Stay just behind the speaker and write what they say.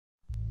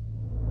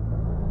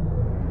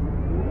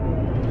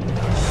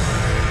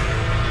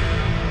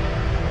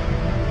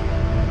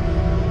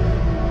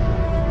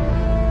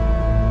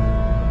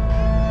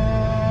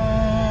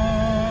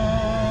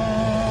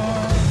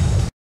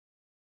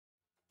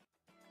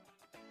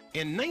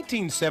In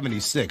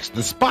 1976,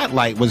 the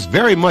spotlight was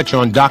very much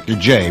on Dr.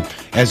 J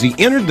as he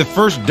entered the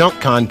first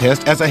dunk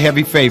contest as a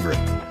heavy favorite.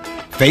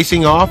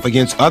 Facing off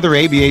against other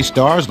ABA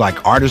stars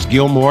like Artis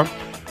Gilmore,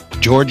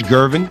 George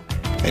Gervin,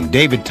 and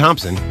David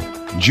Thompson,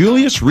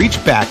 Julius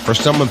reached back for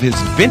some of his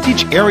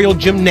vintage aerial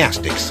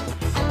gymnastics,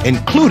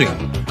 including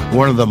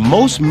one of the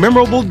most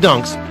memorable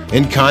dunks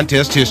in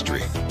contest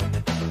history.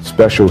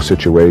 Special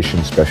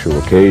situations, special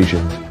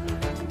occasions,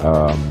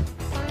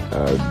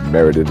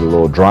 merited a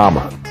little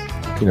drama.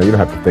 You know, you don't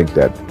have to think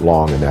that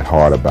long and that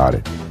hard about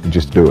it. You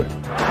just do it.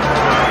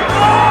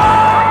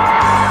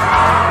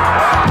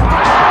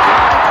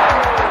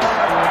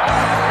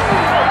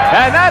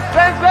 And that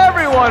sends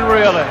everyone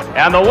reeling.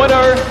 And the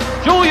winner,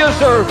 Julius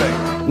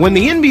Erving. When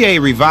the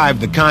NBA revived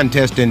the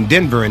contest in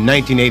Denver in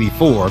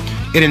 1984,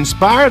 it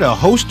inspired a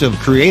host of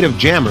creative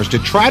jammers to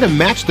try to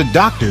match the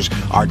Doctor's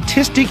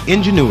artistic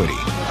ingenuity.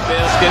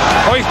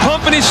 Oh, he's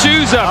pumping his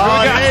shoes up.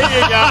 Oh, there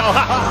you go.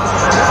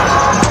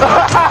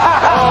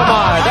 Oh,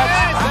 my.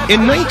 That's...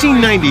 In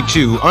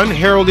 1992,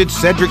 unheralded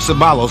Cedric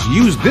Ceballos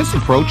used this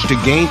approach to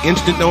gain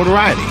instant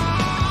notoriety.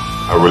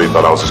 I really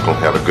thought I was just going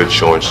to have a good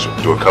showing,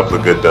 do a couple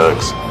of good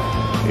dunks,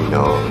 you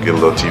know, get a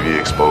little TV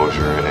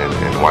exposure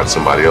and watch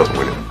somebody else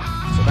win it.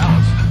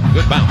 Ceballos,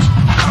 good bounce.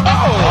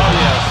 Oh,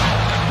 yes.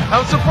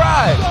 I'm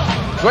surprised.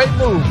 Great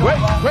move, great.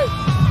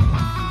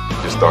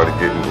 Just started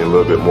getting a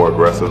little bit more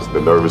aggressive.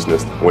 The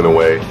nervousness went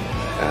away.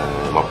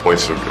 My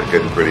points were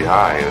getting pretty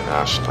high, and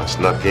I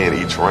snuck in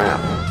each round.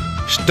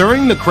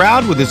 Stirring the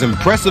crowd with his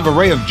impressive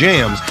array of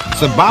jams,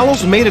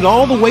 Ceballos made it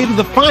all the way to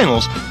the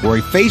finals, where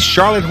he faced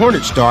Charlotte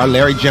Hornets star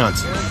Larry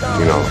Johnson.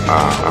 You know,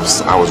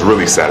 I was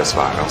really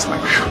satisfied. I was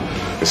like, phew,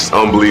 this is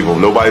unbelievable.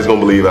 Nobody's going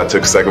to believe I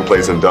took second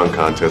place in dunk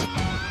contest.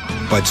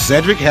 But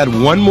Cedric had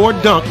one more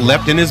dunk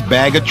left in his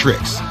bag of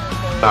tricks.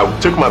 I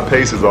took my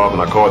paces off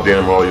and I called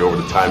Dan Rawley over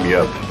to tie me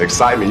up. The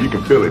excitement, you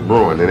can feel it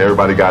brewing, and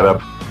everybody got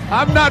up.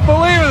 I'm not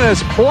believing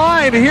this.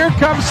 Blind, here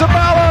comes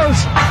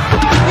Ceballos.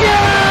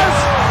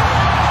 Yes!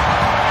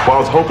 Well, I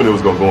was hoping it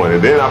was going to go in,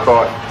 and then I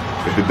thought,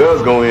 if it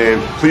does go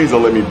in, please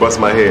don't let me bust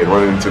my head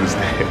running into the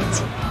stands.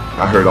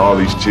 I heard all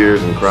these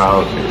cheers and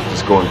crowd and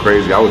just going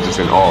crazy. I was just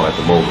in awe at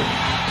the moment.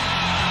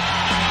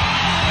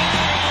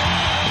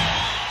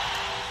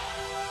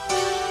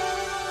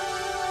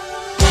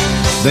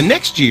 The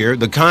next year,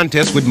 the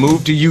contest would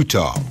move to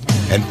Utah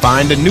and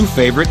find a new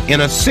favorite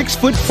in a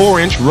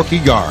 6'4" rookie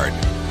guard.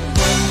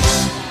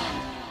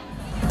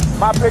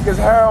 My pick is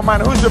Harold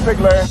Miner. Who's your pick,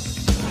 Larry?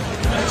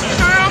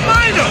 Harold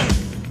Miner!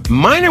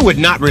 Miner would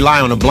not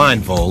rely on a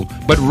blindfold,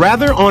 but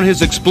rather on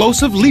his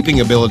explosive leaping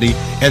ability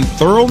and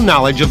thorough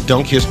knowledge of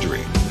dunk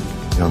history.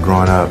 You know,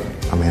 growing up,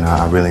 I mean,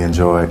 I really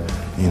enjoyed,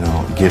 you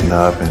know, getting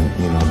up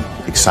and, you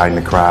know, exciting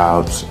the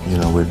crowds,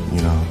 with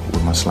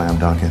my slam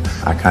dunking.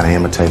 I kind of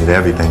imitated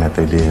everything that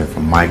they did,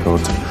 from Michael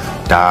to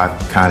Doc,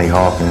 Connie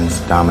Hawkins,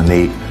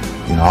 Dominique,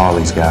 all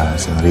these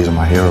guys. These are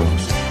my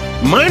heroes.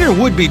 Miner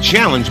would be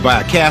challenged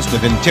by a cast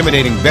of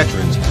intimidating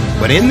veterans,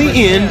 but in the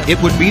end,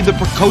 it would be the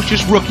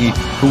precocious rookie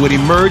who would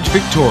emerge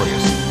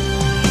victorious.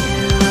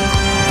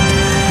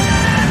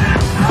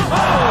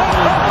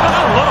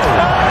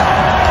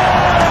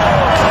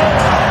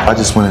 I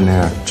just went in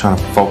there trying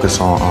to focus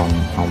on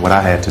what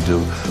I had to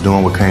do,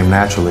 doing what came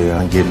naturally,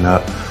 and getting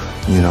up,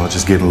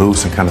 just getting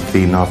loose and kind of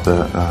feeding off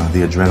the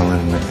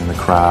adrenaline in the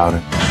crowd. New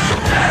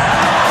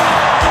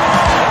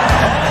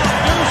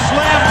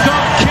slam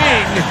dunk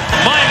king,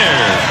 Miner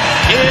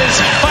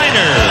is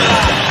finer.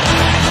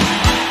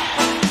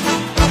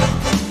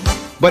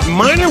 But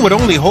Miner would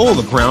only hold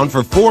the crown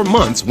for 4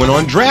 months when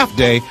on draft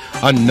day,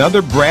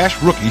 another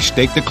brash rookie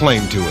staked a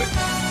claim to it.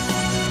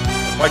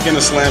 Like in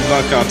the slam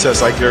dunk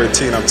contest, I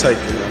guarantee I'm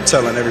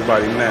telling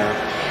everybody now.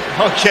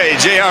 Okay,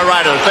 J.R.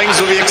 Rider, things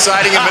will be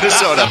exciting in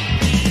Minnesota.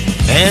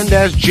 And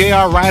as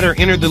J.R. Rider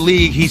entered the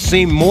league, he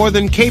seemed more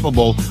than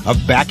capable of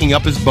backing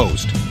up his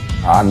boast.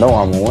 I know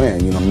I'm going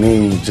to win.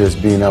 Me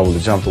just being able to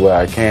jump the way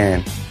I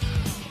can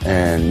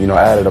and,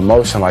 added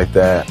emotion like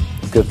that,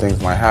 good things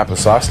might happen.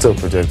 So I still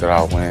predict that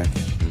I'll win.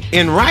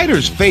 In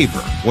Rider's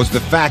favor was the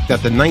fact that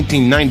the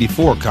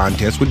 1994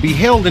 contest would be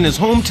held in his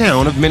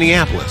hometown of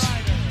Minneapolis.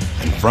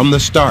 And from the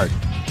start,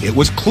 it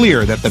was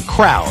clear that the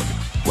crowd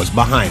was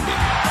behind him.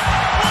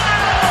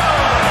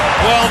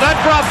 Well, that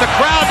brought the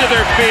crowd to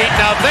their feet.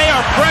 Now, they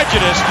are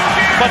prejudiced,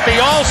 but the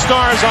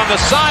All-Stars on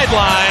the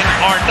sideline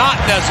are not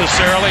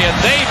necessarily, and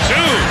they,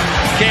 too,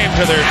 came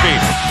to their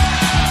feet.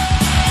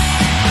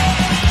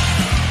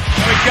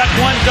 We've got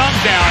one dunk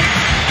down.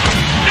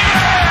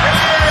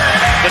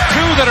 The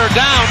two that are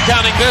down,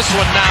 counting this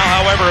one now,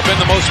 however, have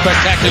been the most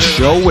spectacular. The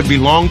show would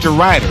belong to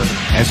Rider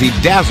as he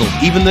dazzled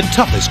even the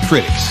toughest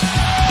critics.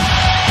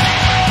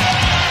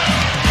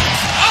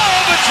 Oh,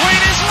 between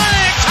his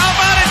legs! How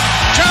about it?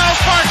 Charles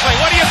Barkley,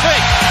 what do you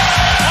think?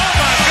 Oh,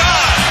 my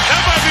God!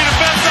 That might be the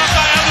best dunk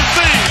I ever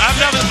seen. I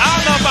don't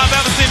know if I've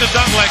ever seen a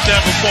dunk like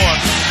that before.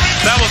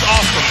 That was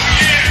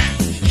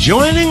awesome.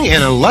 Joining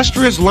an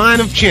illustrious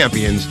line of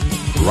champions,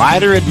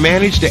 Rider had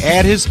managed to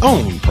add his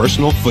own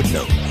personal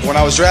footnote. When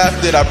I was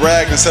drafted, I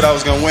bragged and said I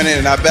was going to win it,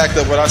 and I backed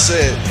up what I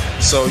said.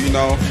 So, you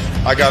know,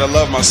 I got to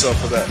love myself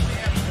for that.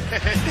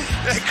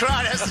 The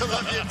crowd has to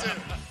love you,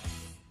 too.